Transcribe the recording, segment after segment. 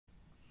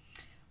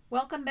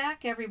Welcome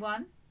back,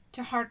 everyone,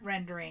 to Heart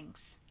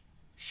Renderings.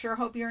 Sure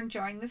hope you're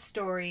enjoying the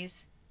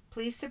stories.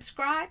 Please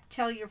subscribe,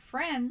 tell your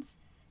friends,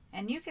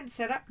 and you can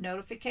set up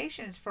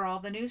notifications for all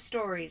the new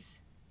stories.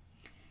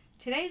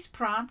 Today's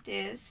prompt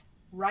is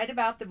Write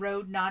About the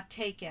Road Not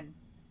Taken.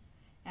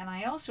 And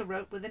I also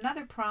wrote with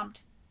another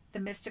prompt, The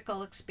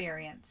Mystical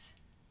Experience.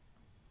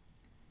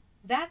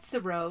 That's the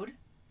road.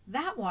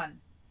 That one.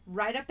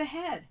 Right up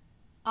ahead.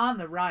 On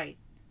the right.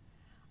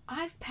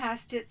 I've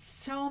passed it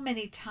so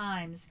many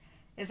times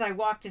as I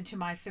walked into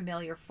my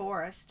familiar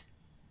forest.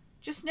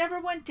 Just never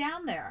went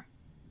down there.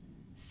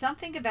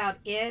 Something about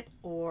it,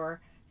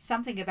 or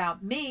something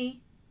about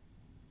me,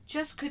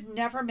 just could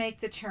never make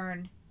the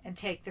turn and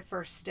take the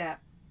first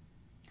step.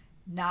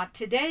 Not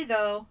today,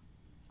 though.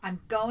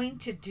 I'm going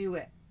to do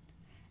it.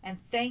 And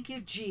thank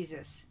you,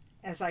 Jesus,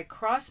 as I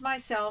cross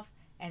myself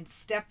and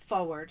step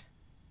forward.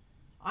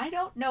 I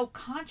don't know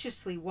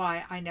consciously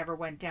why I never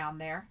went down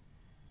there.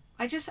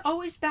 I just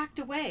always backed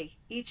away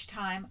each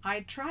time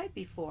I'd tried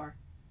before.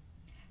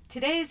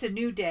 Today is a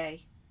new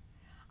day.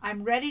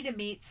 I'm ready to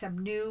meet some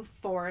new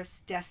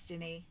forest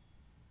destiny.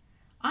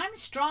 I'm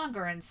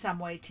stronger in some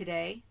way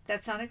today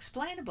that's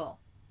unexplainable.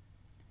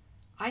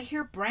 I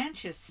hear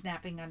branches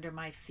snapping under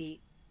my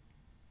feet.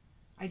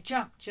 I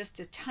jump just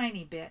a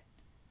tiny bit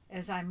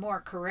as I'm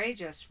more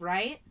courageous,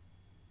 right?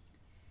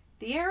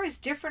 The air is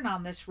different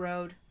on this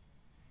road.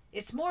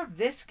 It's more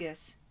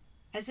viscous,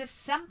 as if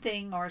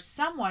something or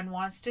someone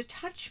wants to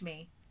touch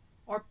me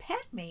or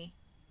pet me.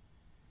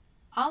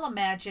 I'll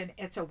imagine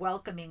it's a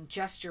welcoming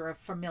gesture of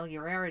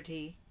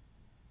familiarity.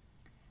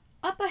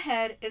 Up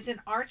ahead is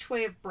an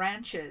archway of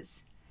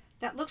branches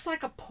that looks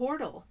like a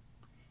portal,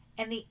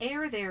 and the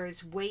air there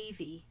is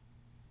wavy.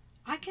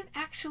 I can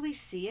actually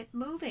see it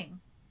moving.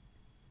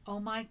 Oh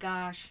my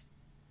gosh,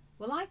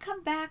 will I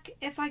come back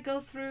if I go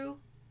through?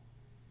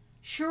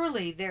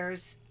 Surely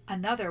there's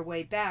another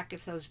way back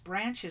if those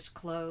branches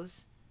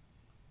close.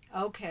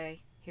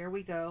 Okay, here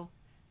we go.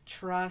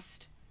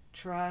 Trust,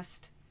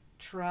 trust,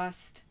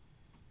 trust.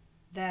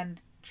 Then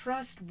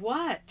trust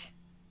what?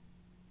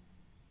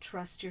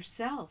 Trust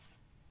yourself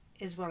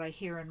is what I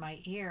hear in my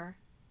ear.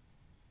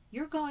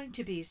 You're going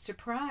to be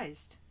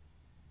surprised.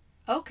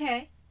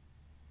 Okay.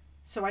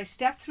 So I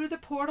step through the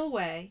portal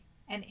way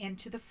and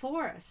into the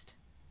forest.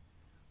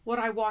 What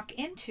I walk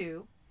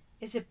into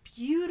is a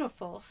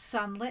beautiful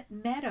sunlit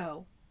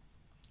meadow.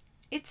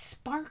 It's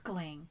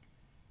sparkling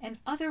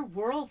and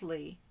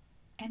otherworldly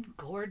and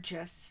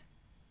gorgeous.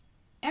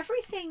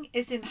 Everything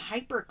is in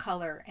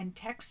hypercolor and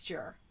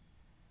texture.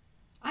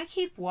 I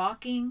keep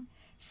walking,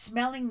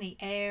 smelling the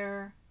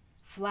air,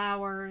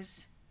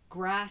 flowers,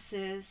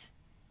 grasses.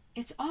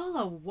 It's all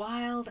a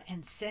wild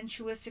and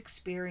sensuous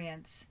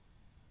experience.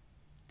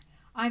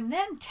 I'm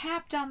then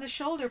tapped on the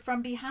shoulder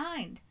from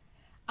behind.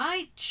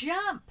 I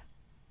jump,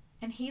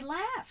 and he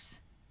laughs.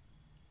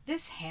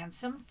 This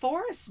handsome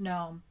forest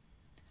gnome.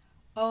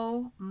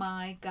 Oh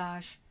my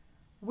gosh,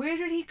 where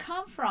did he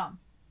come from?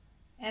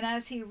 And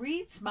as he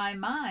reads my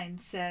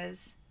mind,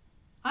 says,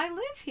 I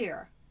live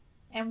here.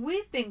 And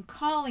we've been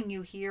calling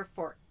you here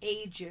for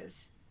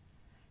ages.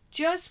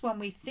 Just when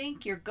we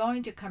think you're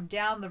going to come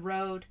down the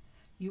road,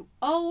 you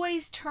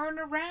always turn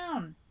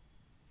around.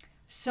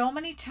 So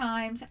many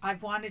times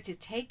I've wanted to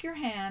take your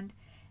hand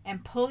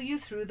and pull you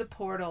through the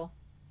portal,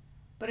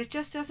 but it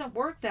just doesn't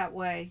work that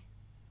way.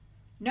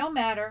 No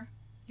matter,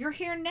 you're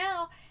here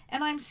now,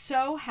 and I'm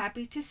so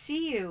happy to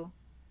see you.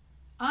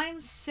 I'm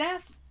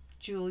Seth,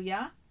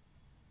 Julia.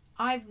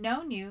 I've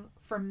known you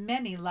for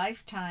many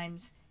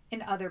lifetimes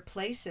in other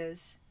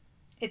places.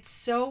 It's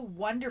so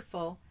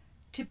wonderful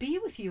to be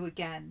with you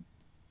again.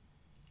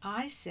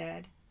 I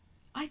said,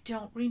 I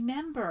don't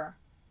remember.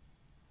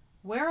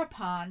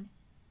 Whereupon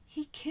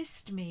he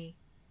kissed me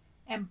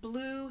and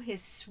blew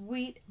his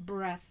sweet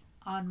breath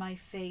on my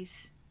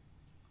face.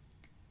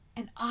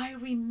 And I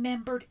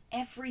remembered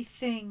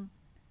everything.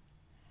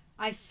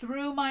 I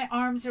threw my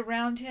arms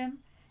around him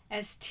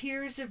as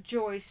tears of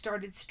joy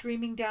started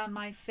streaming down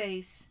my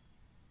face.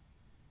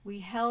 We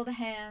held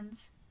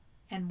hands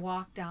and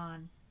walked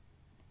on.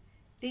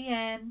 The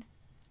end.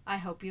 I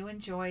hope you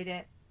enjoyed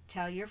it.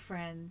 Tell your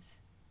friends.